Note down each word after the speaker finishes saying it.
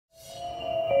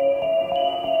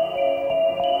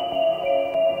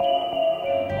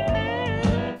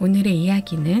오늘의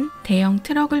이야기는 대형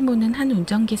트럭을 모는 한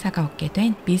운전기사가 얻게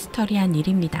된 미스터리한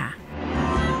일입니다.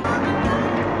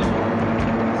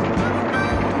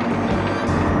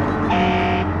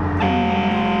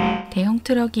 대형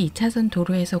트럭이 2차선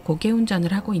도로에서 고개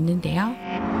운전을 하고 있는데요.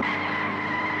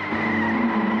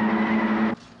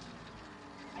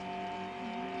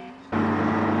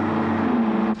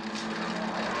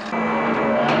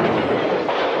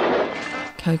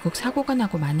 결국 사고가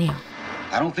나고 마네요.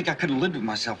 I don't think I could have lived with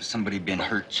myself if somebody had been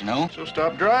hurt, you know? So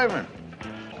stop driving.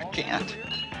 I can't.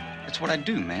 That's what I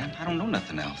do, man. I don't know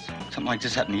nothing else. Something like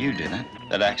this happened to you, didn't it?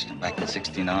 That accident back in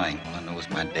 '69. All I know is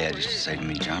my dad used to say to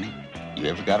me, Johnny, you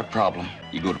ever got a problem,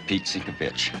 you go to Pete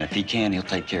Sinkovich. And if he can, he'll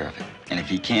take care of it. And if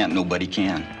he can't, nobody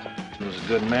can. He was a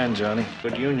good man, Johnny.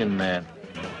 Good union man.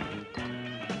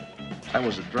 I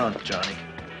was a drunk, Johnny.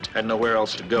 Had nowhere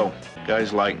else to go.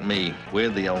 Guys like me, we're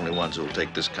the only ones who'll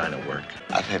take this kind of work.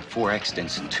 I've had 4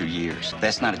 accidents in 2 years.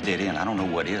 That's not a dead end. I don't know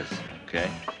what is. Okay?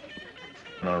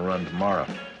 I'm gonna run tomorrow.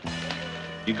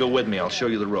 You go with me, I'll show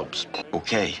you the ropes.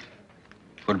 Okay.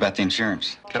 What about the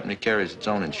insurance? Company carries its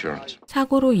own insurance.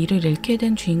 사고로 이를 잃게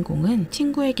된 주인공은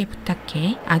친구에게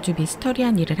부탁해 아주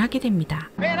미스터리한 일을 하게 됩니다.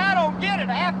 Man, I don't get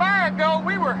it. A half hour ago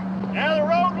we were... Now the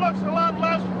road looks a lot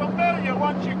less familiar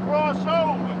once you cross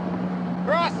over.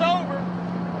 Cross over?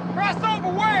 Cross over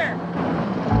where?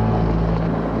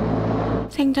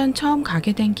 생전 처음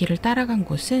가게 된 길을 따라간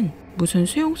곳은 무슨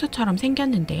수용소처럼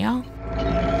생겼는데요.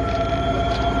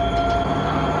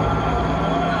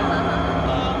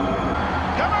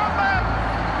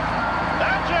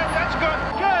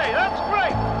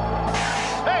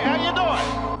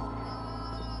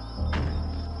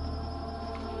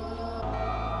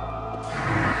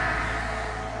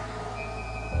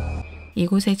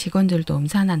 이곳의 직원들도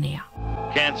음산하네요.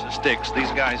 Cans and sticks,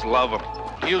 these guys love them.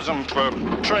 Use them for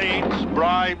trades,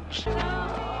 bribes.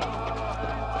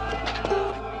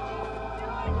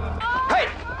 Hey!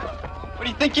 What do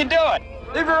you think you're doing?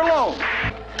 Leave her alone.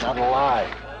 Not alive.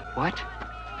 What?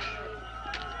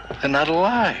 They're not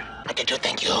alive. What did you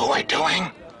think you were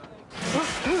doing?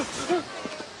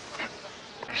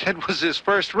 It was his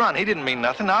first run. He didn't mean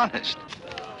nothing, honest.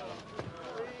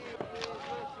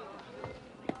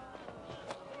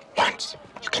 Once.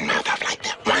 You can mouth off like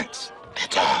that once.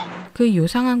 That's all. 그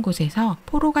요상한 곳에서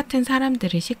포로 같은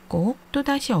사람들을 싣고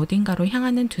또다시 어딘가로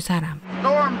향하는 두 사람.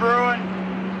 Storm brewing.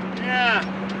 Yeah.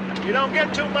 You don't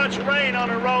get too much rain on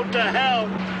the road to hell.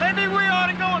 Maybe we ought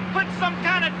to go and put some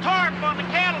kind of tarp on the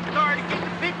cattle car to keep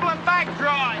the people in back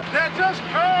dry. They're just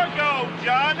cargo,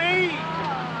 Johnny.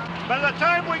 By the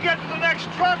time we get to the next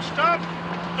truck stop,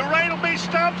 the rain will be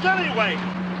stopped anyway.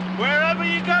 Wherever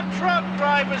you got truck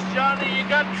drivers, Johnny, you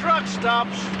got truck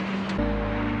stops.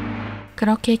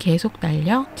 그렇게 계속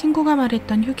달려 친구가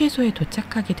말했던 휴게소에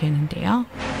도착하게 되는데요.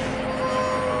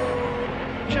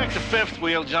 Check the fifth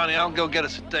wheel, Johnny. I'll go get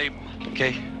us a table.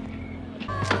 Okay.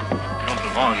 Don't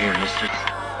belong here, mister.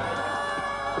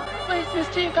 Please,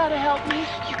 mister, you gotta help me.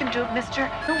 You can do it, mister.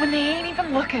 When they ain't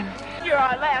even looking. You're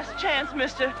our last chance,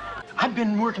 mister. I've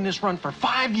been working this run for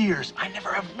 5 years. I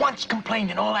never have once complained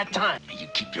in all that time. You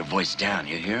keep your voice down,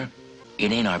 you hear?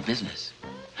 It ain't our business.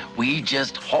 We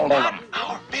just haul them.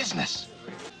 Our business.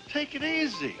 Take it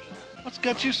easy. What's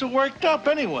got you so worked up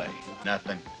anyway?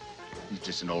 Nothing. He's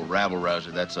just an old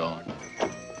rabble-rouser, that's all.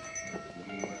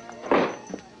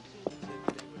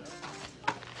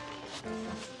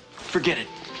 Forget it.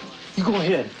 You go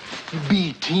ahead. You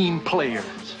be team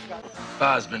players.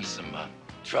 There's been some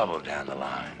trouble down the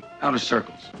line. Outer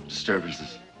circles,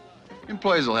 disturbances.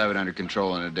 Employees will have it under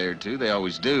control in a day or two. They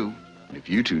always do. If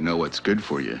you two know what's good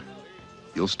for you,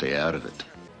 you'll stay out of it.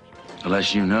 The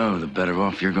less you know, the better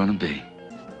off you're gonna be.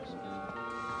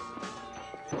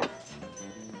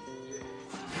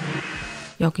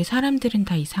 여기 사람들은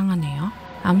다 이상하네요.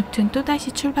 아무튼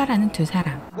또다시 출발하는 두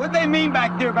사람. What they mean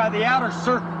back there by the outer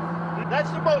circle?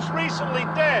 That's the most recently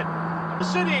dead. The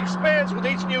city expands with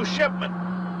each new shipment.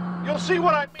 You'll see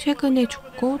what I mean. 최근에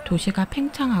죽고 도시가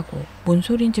팽창하고 뭔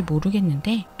소린지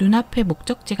모르겠는데 눈앞에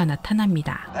목적지가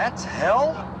나타납니다. That's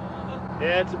hell?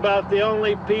 Yeah, it's about the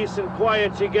only peace and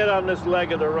quiet you get on this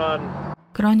leg of the run.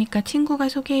 그러니까 친구가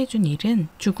소개해준 일은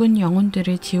죽은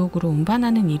영혼들을 지옥으로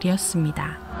운반하는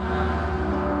일이었습니다.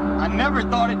 I never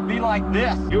thought it'd be like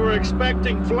this. You were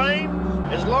expecting flames?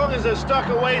 As long as they're stuck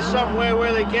away somewhere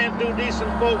where they can't do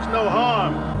decent folks no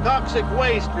harm. Toxic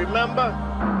waste, remember?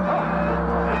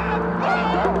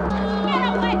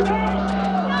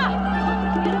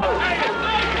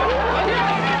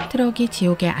 트럭이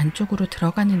지옥의 안쪽으로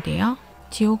들어가는데요.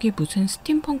 지옥이 무슨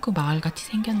스팀펑크 마을같이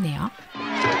생겼네요.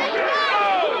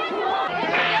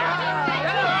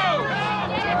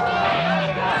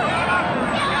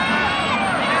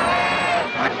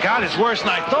 God, it's worse than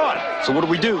I thought. So what do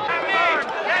we do?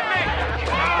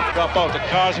 Drop off the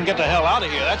cars and get the hell out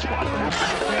of here, that's what.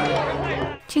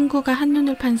 친구가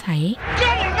한눈을 판 사이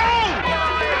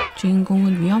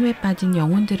주인공은 위험에 빠진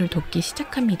영혼들을 돕기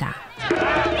시작합니다.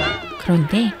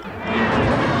 그런데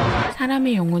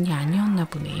사람의 영혼이 아니었나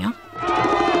보네요.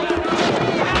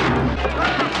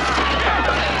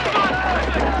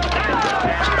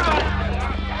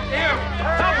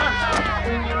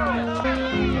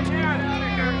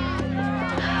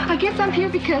 I guess I'm here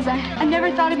because I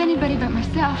never thought of anybody but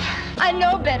myself. I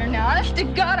know better now. Honest to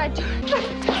God, I do.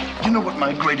 You know what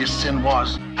my greatest sin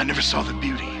was? I never saw the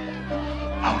beauty.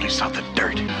 I only saw the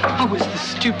dirt. I was the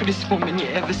stupidest woman you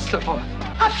ever saw.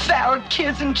 I fouled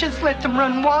kids and just let them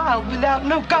run wild without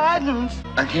no guidance.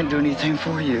 I can't do anything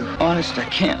for you. Honest, I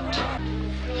can't.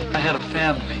 I had a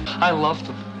family. I loved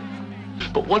them.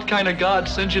 But what kind of God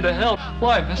sends you to hell?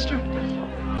 Why, mister?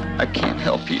 I can't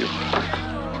help you.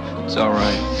 It's all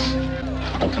right.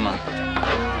 Come on.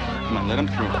 Come on, let him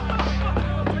through.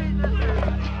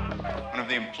 One of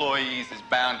the employees is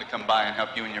bound to come by and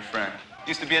help you and your friend.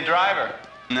 Used to be a driver,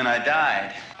 and then I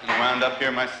died, and I wound up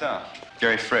here myself.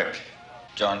 Gary Frick.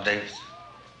 John Davis.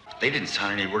 They didn't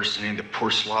sound any worse than any of the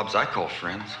poor slobs I call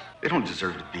friends. They don't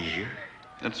deserve to be here.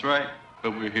 That's right,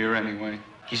 but we're here anyway.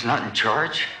 He's not in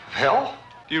charge of hell?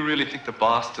 Do you really think the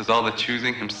boss does all the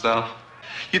choosing himself?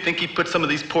 You think he put some of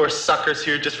these poor suckers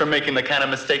here just for making the kind of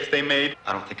mistakes they made?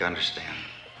 I don't think I understand.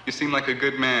 You seem like a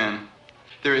good man.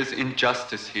 There is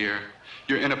injustice here.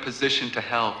 You're in a position to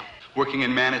help. Working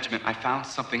in management, I found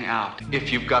something out.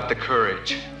 If you've got the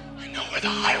courage. I know where the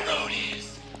high road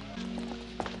is.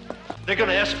 They're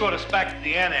gonna escort us back to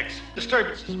the annex.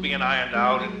 Disturbances being ironed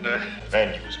out and,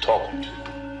 Man you was talking to,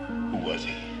 who was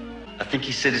he? I think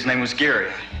he said his name was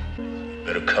Gary.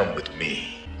 Better come with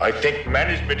me. I think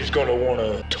management is gonna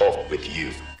wanna talk with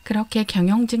you. 그렇게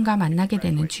경영진과 만나게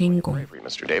되는 주인공.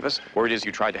 Mr. Davis, word is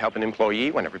you tried to help an employee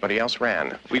when everybody else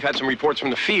ran. We've had some reports from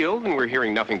the field, and we're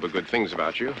hearing nothing but good things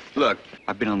about you. Look,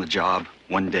 I've been on the job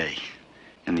one day,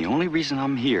 and the only reason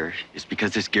I'm here is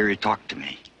because this Gary talked to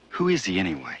me. Who is he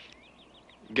anyway?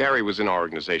 Gary was in our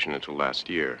organization until last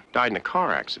year. Died in a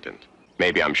car accident.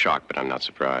 Maybe I'm shocked, but I'm not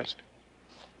surprised.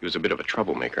 He was a bit of a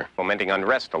troublemaker, fomenting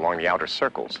unrest along the outer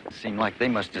circles. Seemed like they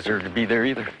must deserve to be there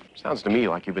either. Sounds to me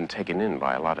like you've been taken in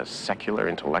by a lot of secular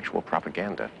intellectual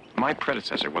propaganda. My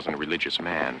predecessor wasn't a religious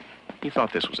man. He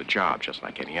thought this was a job just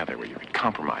like any other where you could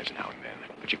compromise now and then,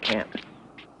 but you can't.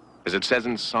 As it says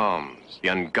in Psalms, the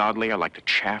ungodly are like the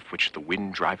chaff which the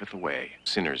wind driveth away.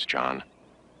 Sinners, John.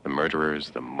 The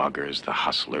murderers, the muggers, the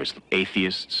hustlers, the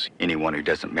atheists. Anyone who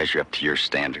doesn't measure up to your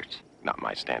standards. Not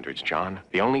my standards, John.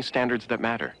 The only standards that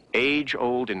matter.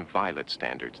 Age-old and violet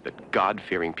standards that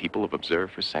God-fearing people have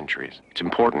observed for centuries. It's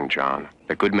important, John,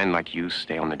 that good men like you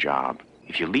stay on the job.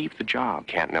 If you leave the job,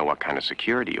 you can't know what kind of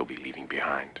security you'll be leaving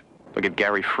behind. Look at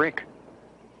Gary Frick.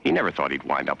 He never thought he'd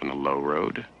wind up on the low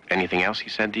road. Anything else he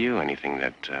said to you? Anything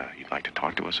that you'd like to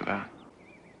talk to us about?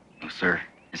 No, sir.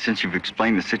 Since you've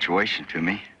explained the situation to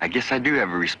me, I guess I do have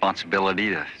a responsibility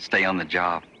to stay on the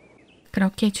job.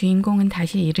 그렇게 주인공은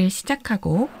다시 일을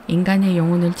시작하고 인간의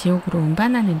영혼을 지옥으로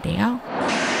운반하는데요.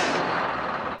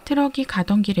 트럭이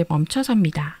가던 길에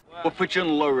멈춰섭니다. What put you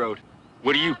on the low road?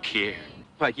 What do you care?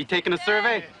 Like you taking a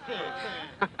survey?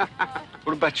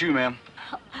 What about you, ma'am?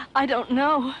 I don't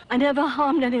know. I never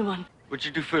harmed anyone. What'd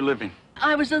you do for a living?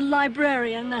 I was a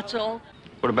librarian, that's all.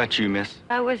 What about you, miss?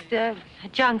 I was a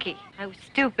junkie. I was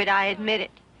stupid, I admit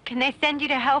it. Can they send you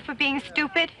to hell for being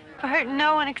stupid? For hurting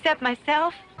no one except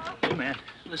myself? Hey, man,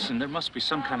 listen, there must be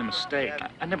some kind of mistake.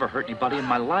 I never hurt anybody in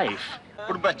my life.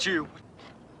 What about you?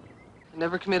 I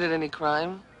never committed any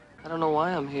crime. I don't know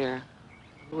why I'm here.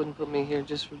 You wouldn't put me here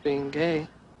just for being gay.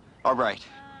 All right.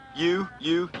 You,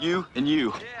 and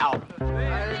you. Out.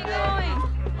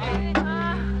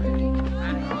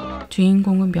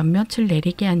 주인공은 몇몇을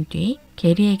내리게 한 뒤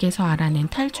게리에게서 알아낸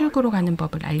탈출구로 가는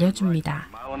법을 알려줍니다.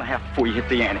 Mile and a half before you hit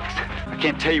the annex. I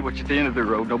can't tell you what's at the end of the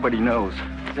road. Nobody knows.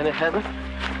 Isn't it heaven?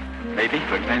 Maybe,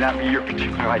 but it may not be your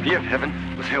particular idea of heaven.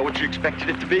 Was hell what you expected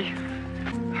it to be?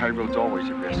 The high road's always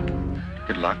a risk.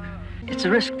 Good luck. It's a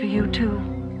risk for you, too.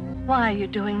 Why are you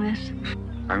doing this?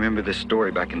 I remember this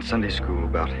story back in Sunday school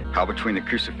about how between the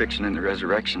crucifixion and the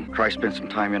resurrection, Christ spent some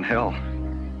time in hell,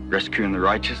 rescuing the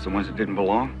righteous, the ones that didn't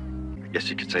belong. I guess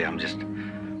you could say I'm just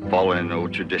following an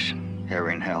old tradition. Hell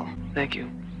in hell. Thank you.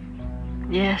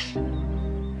 Yes,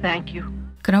 thank you.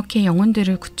 그렇게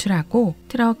영혼들을 구출하고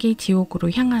트럭이 지옥으로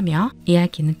향하며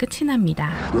이야기는 끝이 납니다.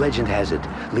 Legend has it,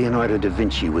 Leonardo da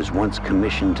Vinci was once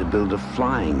commissioned to build a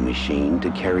flying machine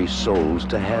to carry souls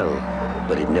to hell,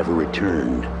 but it never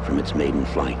returned from its maiden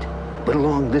flight. But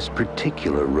along this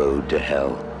particular road to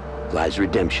hell lies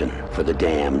redemption for the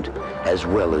damned, as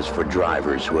well as for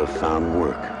drivers who have found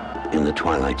work in the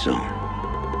Twilight Zone.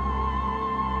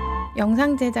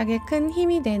 영상 제작에 큰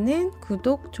힘이 되는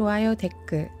구독, 좋아요,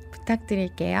 댓글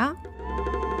부탁드릴게요.